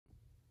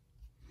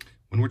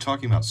When we're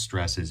talking about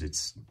stresses,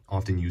 it's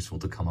often useful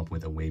to come up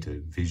with a way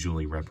to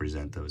visually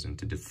represent those and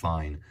to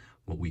define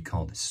what we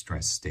call the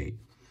stress state.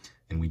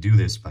 And we do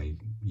this by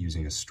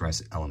using a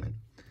stress element.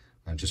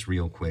 Now, just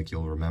real quick,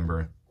 you'll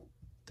remember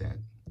that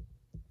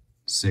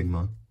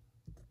sigma,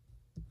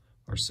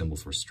 our symbol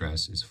for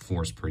stress, is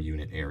force per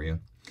unit area.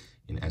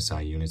 In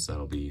SI units,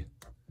 that'll be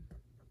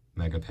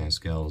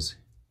megapascals.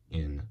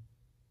 In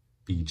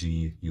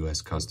BG,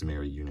 US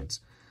customary units,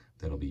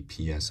 that'll be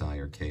PSI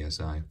or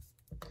KSI.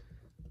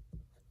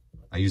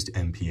 I used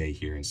MPa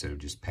here instead of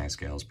just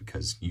pascals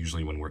because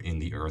usually when we're in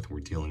the earth,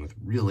 we're dealing with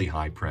really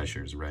high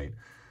pressures, right?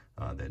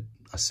 That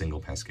a single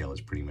pascal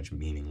is pretty much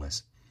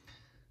meaningless.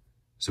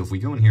 So if we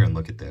go in here and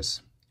look at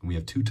this, we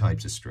have two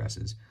types of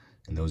stresses,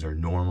 and those are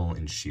normal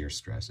and shear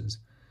stresses.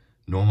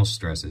 Normal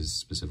stresses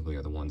specifically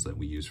are the ones that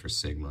we use for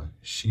sigma.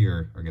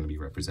 Shear are going to be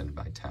represented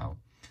by tau.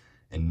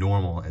 And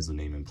normal, as the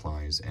name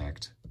implies,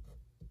 act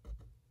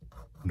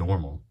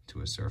normal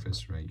to a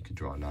surface, right? You could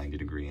draw a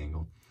 90-degree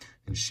angle.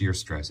 And shear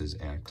stresses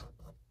act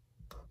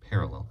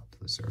parallel to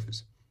the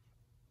surface.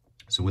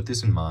 So with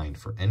this in mind,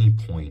 for any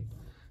point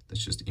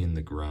that's just in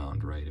the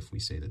ground, right, if we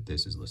say that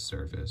this is the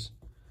surface,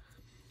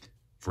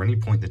 for any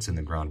point that's in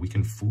the ground, we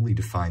can fully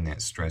define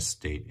that stress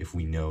state if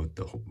we know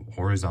the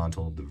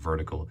horizontal, the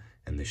vertical,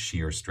 and the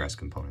shear stress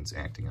components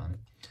acting on it.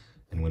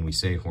 And when we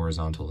say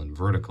horizontal and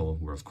vertical,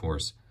 we're of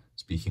course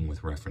speaking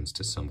with reference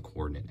to some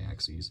coordinate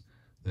axes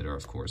that are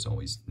of course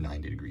always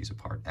 90 degrees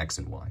apart, x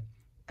and y.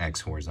 X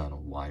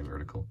horizontal, y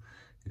vertical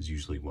is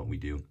usually what we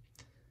do.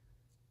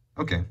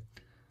 Okay,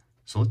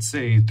 so let's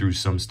say through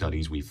some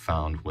studies we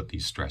found what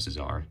these stresses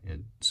are at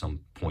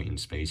some point in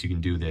space. You can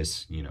do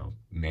this,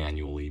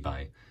 manually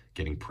by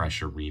getting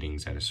pressure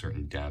readings at a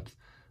certain depth.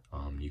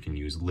 You can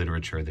use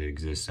literature that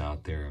exists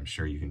out there. I'm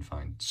sure you can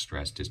find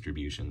stress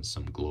distributions,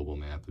 some global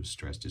map of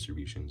stress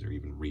distributions, or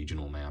even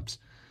regional maps.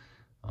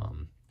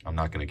 I'm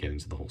not going to get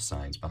into the whole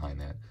science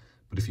behind that.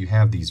 But if you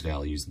have these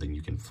values, then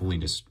you can fully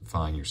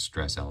define your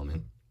stress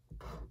element.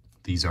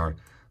 These are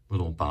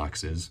little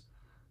boxes.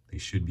 They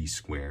should be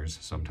squares.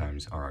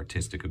 Sometimes our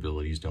artistic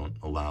abilities don't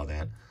allow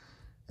that.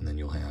 And then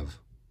you'll have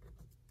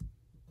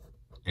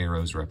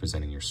arrows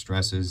representing your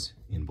stresses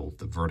in both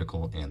the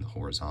vertical and the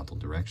horizontal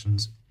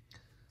directions.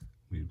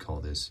 We would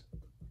call this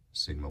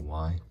sigma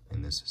y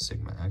and this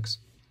sigma x.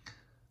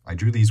 I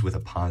drew these with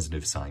a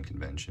positive sign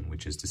convention,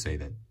 which is to say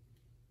that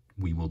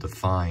we will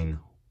define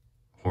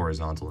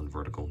horizontal and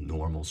vertical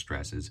normal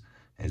stresses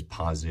as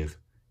positive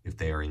if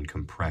they are in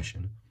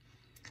compression.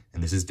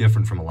 And this is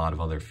different from a lot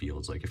of other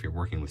fields. Like if you're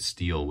working with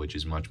steel, which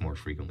is much more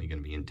frequently going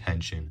to be in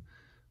tension,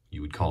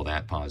 you would call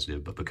that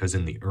positive. But because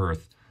in the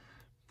earth,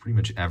 pretty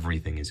much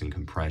everything is in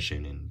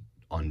compression in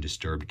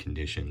undisturbed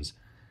conditions,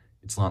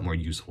 it's a lot more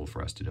useful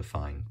for us to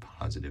define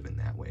positive in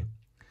that way.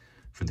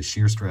 For the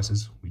shear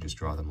stresses, we just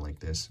draw them like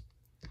this.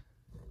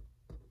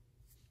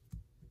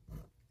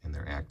 And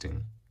they're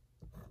acting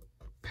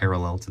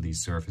parallel to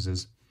these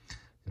surfaces.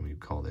 And we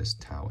call this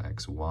tau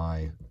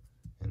xy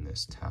and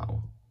this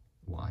tau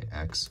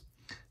yx.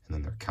 And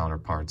then their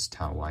counterparts,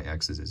 tau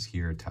yx's is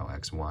here, tau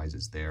xy's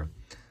is there.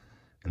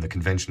 And the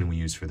convention we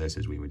use for this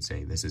is we would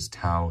say this is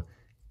tau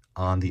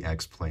on the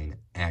x-plane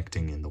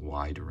acting in the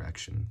y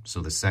direction.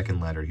 So the second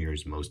letter here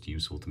is most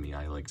useful to me.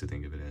 I like to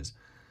think of it as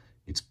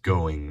it's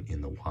going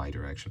in the y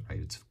direction, right?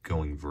 It's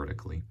going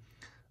vertically.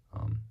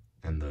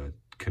 And the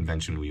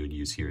convention we would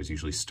use here is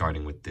usually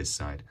starting with this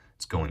side.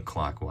 It's going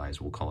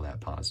clockwise. We'll call that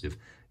positive.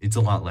 It's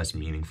a lot less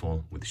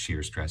meaningful with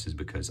shear stresses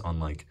because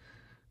unlike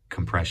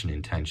compression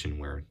and tension,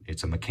 where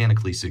it's a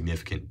mechanically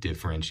significant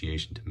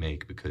differentiation to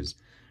make because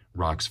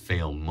rocks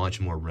fail much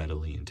more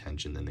readily in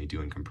tension than they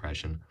do in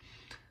compression,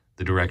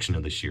 the direction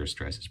of the shear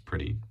stress is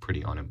pretty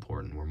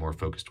unimportant. We're more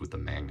focused with the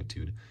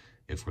magnitude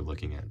if we're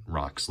looking at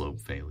rock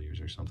slope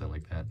failures or something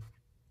like that.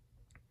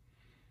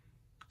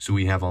 So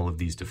we have all of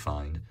these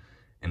defined.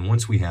 And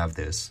once we have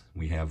this,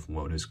 we have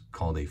what is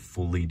called a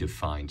fully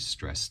defined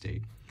stress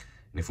state.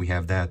 And if we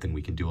have that, then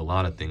we can do a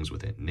lot of things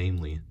with it,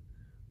 namely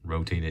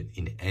rotate it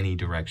in any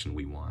direction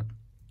we want,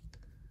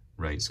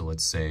 right? So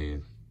let's say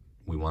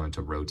we wanted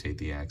to rotate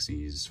the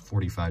axes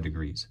 45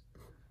 degrees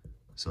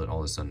so that all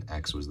of a sudden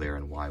X was there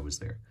and Y was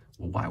there.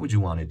 Well, why would you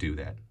want to do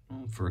that?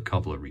 Well, for a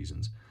couple of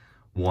reasons.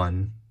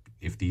 One,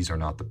 if these are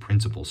not the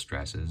principal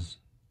stresses,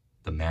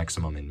 the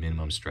maximum and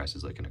minimum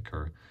stresses that can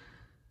occur,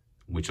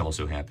 which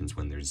also happens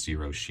when there's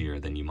zero shear,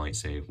 then you might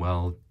say,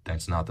 well,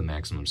 that's not the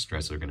maximum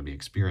stress they're going to be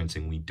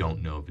experiencing. We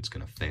don't know if it's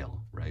going to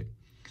fail, right?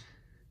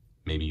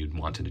 Maybe you'd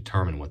want to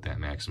determine what that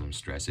maximum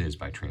stress is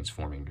by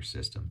transforming your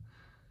system.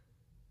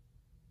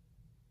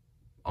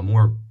 A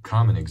more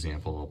common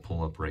example I'll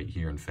pull up right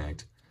here, in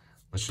fact,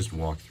 let's just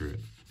walk through it.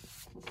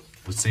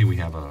 Let's say we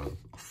have a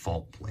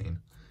fault plane,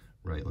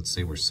 right? Let's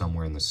say we're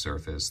somewhere in the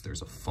surface.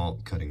 There's a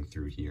fault cutting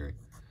through here.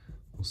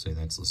 We'll say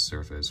that's the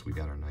surface. We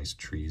got our nice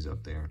trees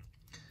up there.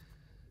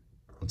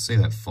 Let's say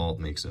that fault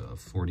makes a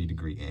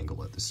 40-degree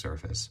angle at the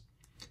surface.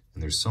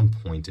 And there's some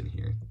point in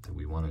here that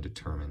we want to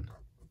determine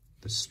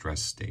the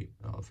stress state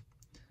of.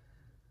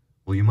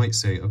 Well, you might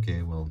say,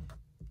 okay, well,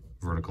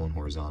 vertical and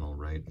horizontal,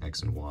 right?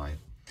 X and Y.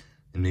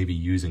 And maybe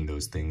using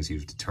those things,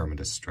 you've determined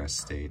a stress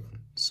state,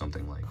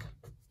 something like,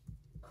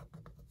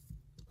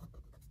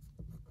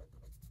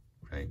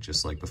 right,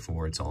 just like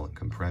before, it's all in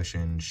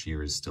compression,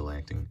 shear is still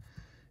acting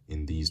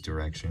in these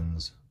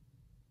directions.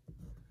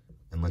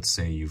 And let's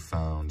say you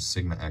found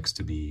sigma x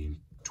to be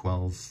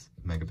 12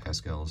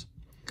 megapascals,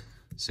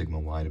 sigma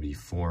y to be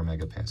 4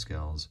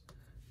 megapascals,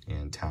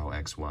 and tau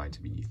xy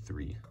to be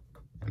 3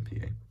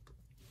 MPa.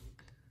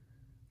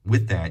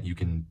 With that, you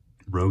can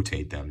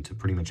rotate them to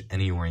pretty much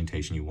any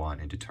orientation you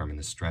want and determine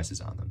the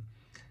stresses on them.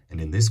 And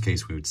in this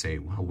case, we would say,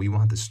 well, we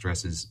want the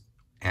stresses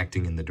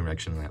acting in the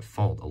direction of that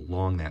fault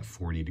along that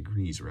 40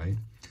 degrees, right?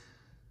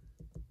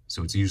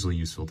 So it's usually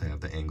useful to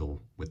have the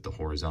angle with the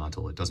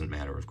horizontal. It doesn't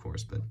matter, of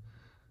course, but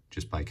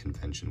just by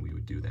convention, we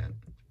would do that.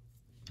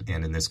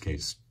 And in this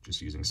case,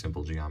 just using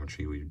simple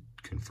geometry, we would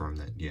confirm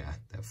that, yeah,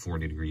 that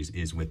 40 degrees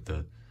is with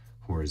the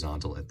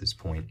horizontal at this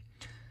point.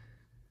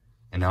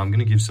 And now I'm going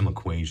to give some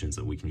equations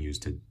that we can use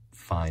to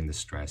find the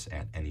stress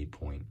at any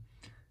point.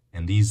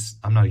 And these,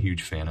 I'm not a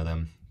huge fan of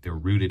them. They're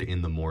rooted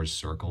in the Moore's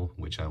circle,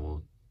 which I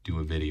will do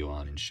a video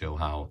on and show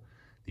how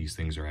these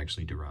things are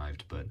actually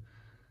derived. But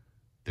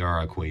there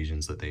are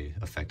equations that they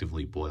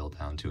effectively boil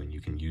down to, and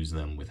you can use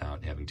them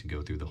without having to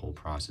go through the whole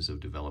process of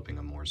developing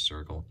a Moore's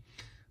circle.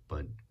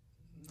 But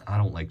I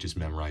don't like just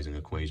memorizing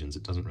equations.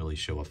 It doesn't really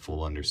show a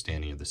full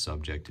understanding of the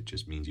subject. It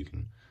just means you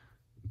can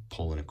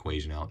pull an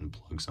equation out and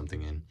plug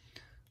something in.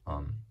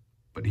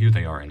 But here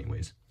they are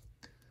anyways.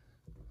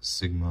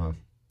 Sigma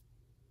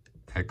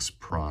x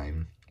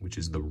prime, which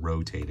is the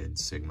rotated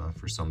sigma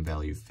for some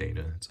value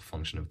theta, it's a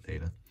function of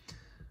theta,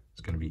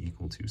 it's going to be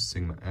equal to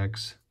sigma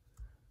x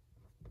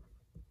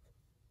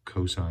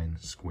cosine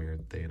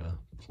squared theta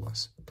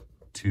plus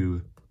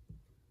 2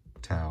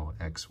 tau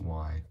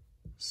xy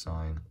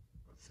sine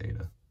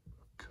theta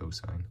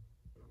cosine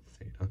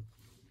theta. A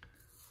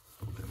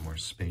little bit more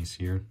space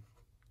here.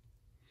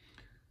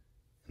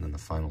 And then the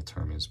final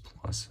term is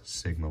plus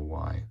sigma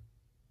y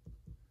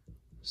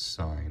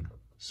sine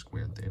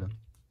squared theta.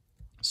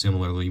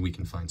 Similarly, we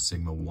can find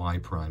sigma y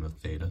prime of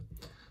theta.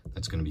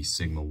 That's going to be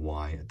sigma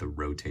y at the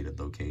rotated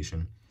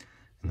location.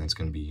 And that's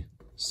going to be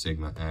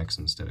sigma x,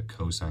 instead of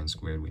cosine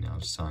squared, we now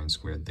have sine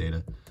squared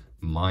theta,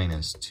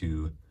 minus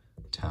 2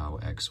 tau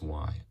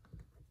xy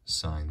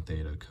sine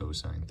theta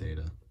cosine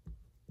theta,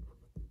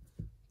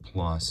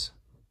 plus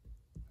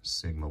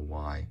sigma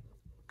y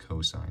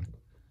cosine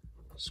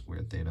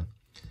squared theta.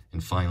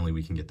 And finally,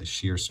 we can get the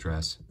shear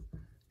stress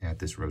at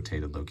this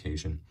rotated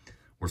location.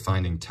 We're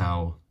finding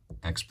tau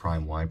x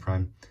prime y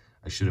prime.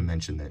 I should have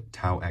mentioned that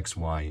tau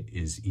xy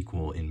is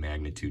equal in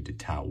magnitude to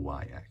tau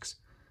yx.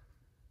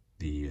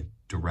 The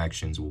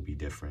directions will be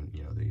different,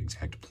 you know, the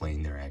exact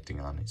plane they're acting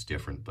on is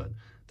different, but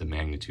the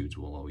magnitudes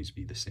will always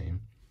be the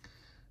same.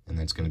 And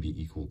that's going to be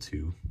equal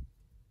to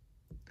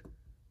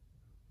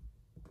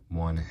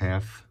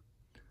 1/2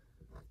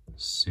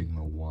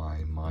 sigma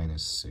y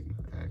minus sigma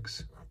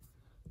x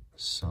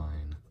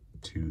sine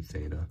 2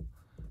 theta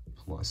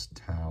plus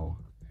tau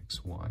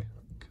xy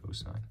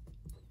cosine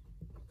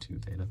 2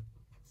 theta.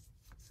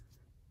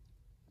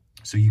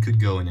 So you could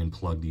go in and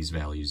plug these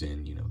values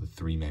in, you know, the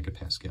 3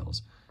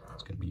 megapascals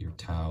is going to be your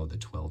tau, the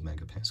 12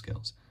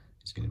 megapascals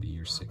is going to be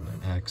your sigma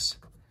x,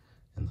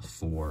 and the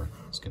 4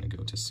 is going to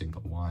go to sigma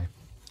y.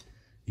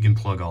 You can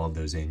plug all of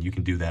those in. You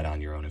can do that on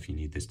your own if you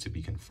need this to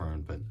be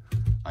confirmed, but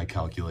I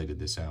calculated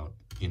this out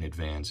in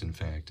advance, in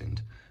fact,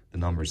 and the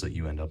numbers that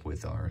you end up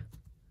with are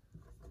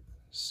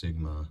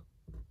sigma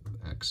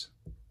x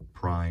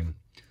prime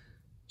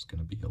is going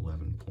to be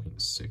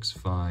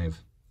 11.65.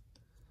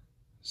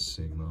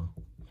 Sigma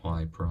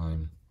y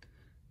prime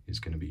is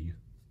going to be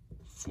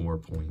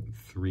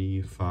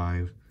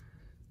 4.35,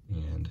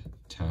 and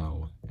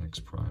tau x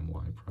prime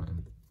y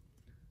prime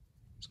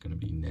is going to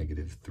be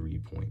negative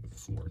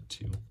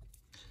 3.42.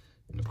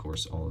 And of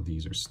course, all of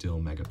these are still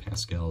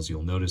megapascals.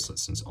 You'll notice that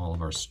since all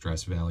of our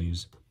stress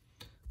values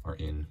are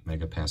in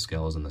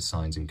megapascals and the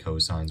sines and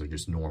cosines are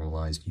just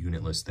normalized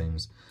unitless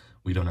things,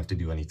 we don't have to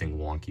do anything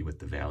wonky with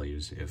the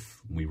values.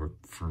 If we were,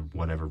 for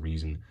whatever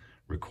reason,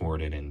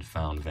 recorded and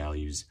found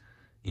values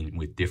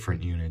with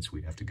different units,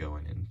 we'd have to go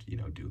in and, you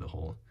know, do the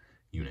whole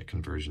unit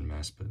conversion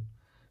mess. But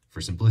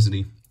for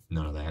simplicity,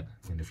 none of that.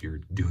 And if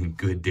you're doing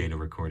good data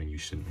recording, you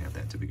shouldn't have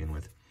that to begin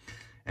with.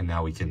 And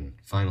now we can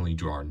finally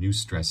draw our new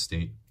stress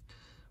state.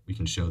 We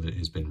can show that it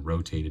has been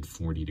rotated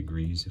 40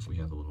 degrees. If we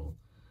have a little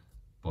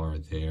bar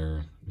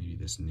there, maybe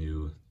this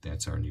new,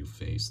 that's our new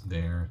face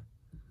there.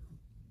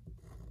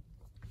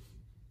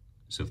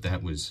 So if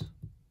that was,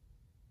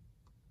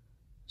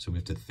 so we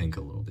have to think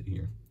a little bit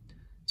here.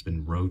 It's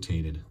been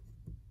rotated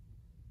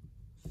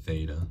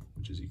theta,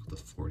 which is equal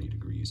to 40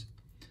 degrees.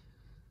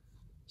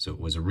 So it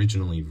was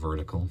originally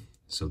vertical.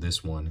 So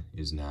this one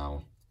is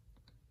now,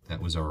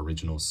 that was our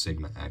original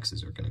sigma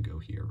x's are going to go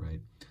here,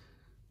 right?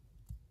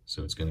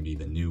 So it's going to be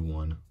the new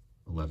one,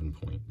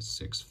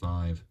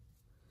 11.65.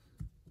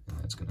 And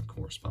that's going to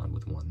correspond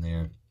with one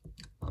there.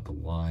 On the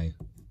y,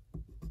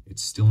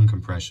 it's still in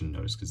compression,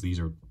 notice, because these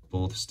are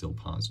both still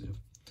positive.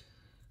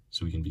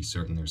 So we can be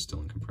certain they're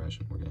still in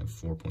compression. We're going to have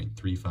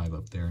 4.35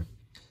 up there.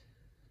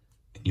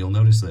 You'll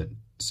notice that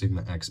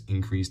sigma x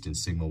increased and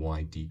sigma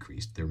y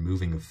decreased. They're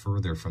moving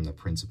further from the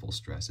principal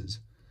stresses.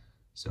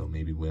 So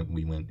maybe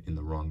we went in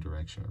the wrong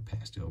direction or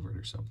passed over it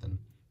or something.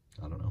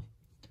 I don't know.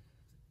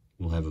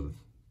 We'll have a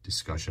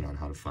discussion on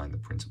how to find the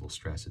principal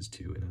stresses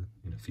too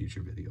in a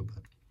future video.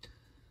 But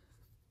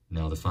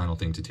now the final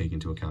thing to take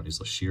into account is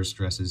the shear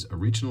stresses.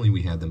 Originally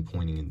we had them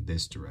pointing in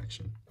this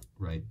direction,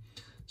 right?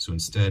 So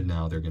instead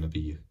now they're going to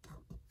be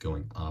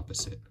going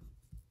opposite,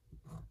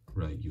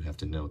 right? You have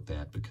to note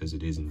that because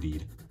it is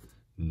indeed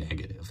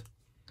negative.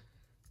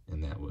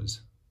 And that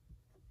was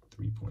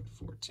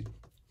 3.42.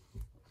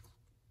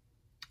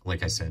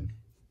 Like I said,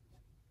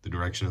 the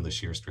direction of the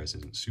shear stress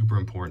isn't super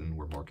important.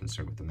 We're more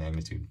concerned with the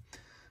magnitude.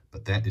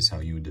 But that is how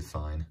you would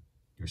define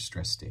your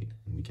stress state.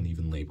 And we can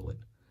even label it.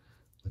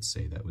 Let's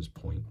say that was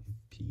point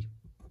P.